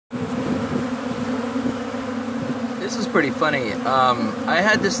This is pretty funny. I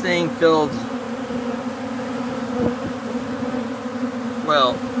had this thing filled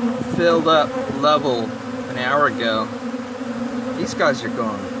up level an hour ago. These guys are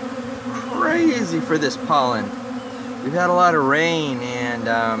going crazy for this pollen. We've had a lot of rain, and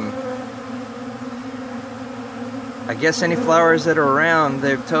I guess any flowers that are around,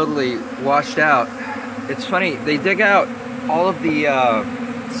 they've totally washed out. It's funny, they dig out all of the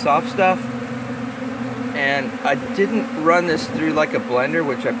soft stuff, and I didn't run this through like a blender,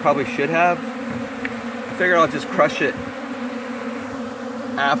 which I probably should have. I figured I'll just crush it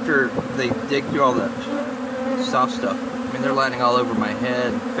after they dig through all the soft stuff. I mean, they're landing all over my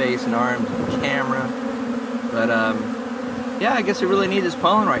head, face, and arms, and camera. But yeah, I guess I really need this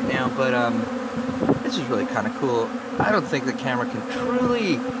pollen right now. But this is really kind of cool. I don't think the camera can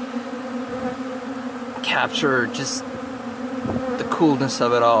truly capture just the coolness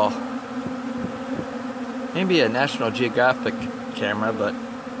of it all. Maybe a National Geographic camera, but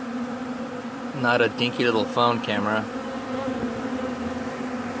not a dinky little phone camera.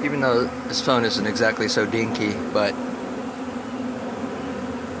 Even though this phone isn't exactly so dinky, but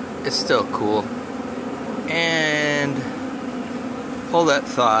it's still cool. And hold that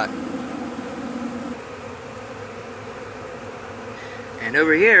thought. And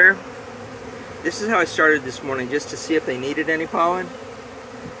over here, this is how I started this morning, just to see if they needed any pollen.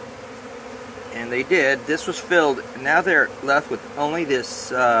 And they did. This was filled. And now they're left with only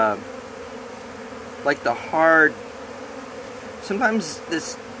this, like the hard, sometimes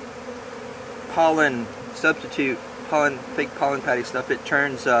this pollen substitute, fake pollen patty stuff, it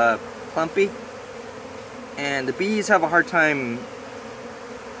turns clumpy. And the bees have a hard time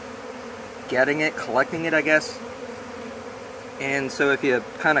getting it, collecting it, I guess. And so if you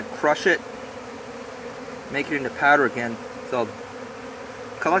kind of crush it, make it into powder again, they'll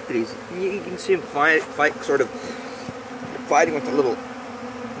collect it easy. You can see them fight, sort of fighting with the little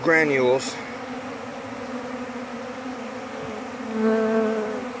granules.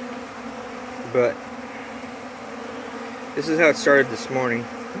 But this is how it started this morning.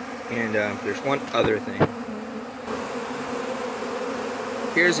 And there's one other thing.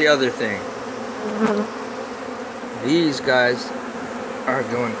 Here's the other thing. These guys are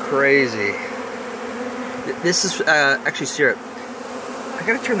going crazy. This is actually syrup. I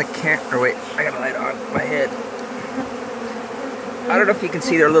gotta turn the camera. Wait, I gotta light on my head. I don't know if you can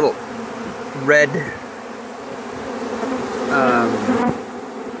see their little red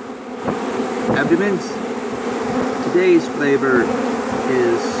abdomens. Today's flavor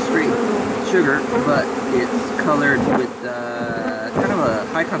is straight sugar, but it's colored with kind of a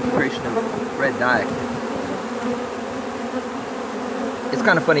high concentration of red dye. It's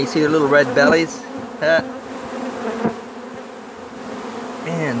kind of funny, you see their little red bellies?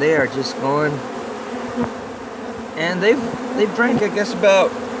 Man, they are just going. And they've drank, I guess,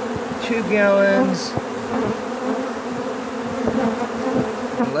 about 2 gallons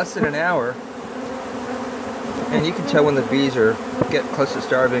in less than an hour. And you can tell when the bees are getting close to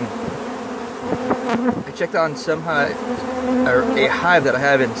starving. I checked on some hive, or a hive that I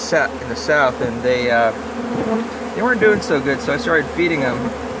have in the south, and they weren't doing so good, so I started feeding them.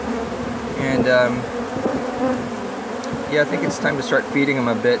 And yeah, I think it's time to start feeding them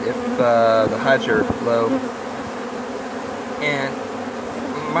a bit if the hives are low. And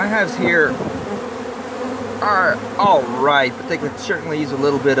my hives here are alright, but they could certainly use a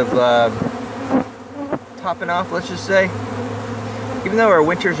little bit of topping off, let's just say. Even though our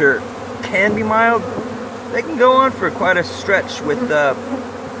winters can be mild, they can go on for quite a stretch without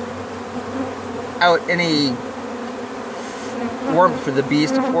any warmth for the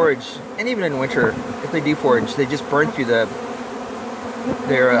bees to forage. And even in winter, if they do forage, they just burn through their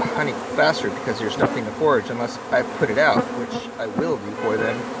honey faster because there's nothing to forage unless I put it out, which I will do for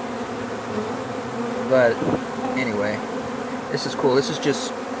them. But anyway, this is cool. This is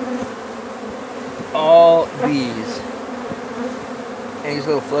just all bees and these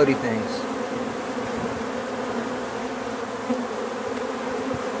little floaty things.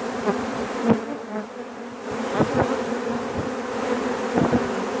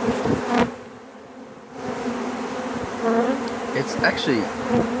 It's actually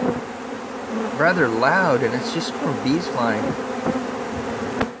rather loud, and it's just from bees flying.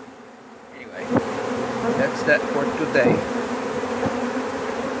 Anyway, that's that for today.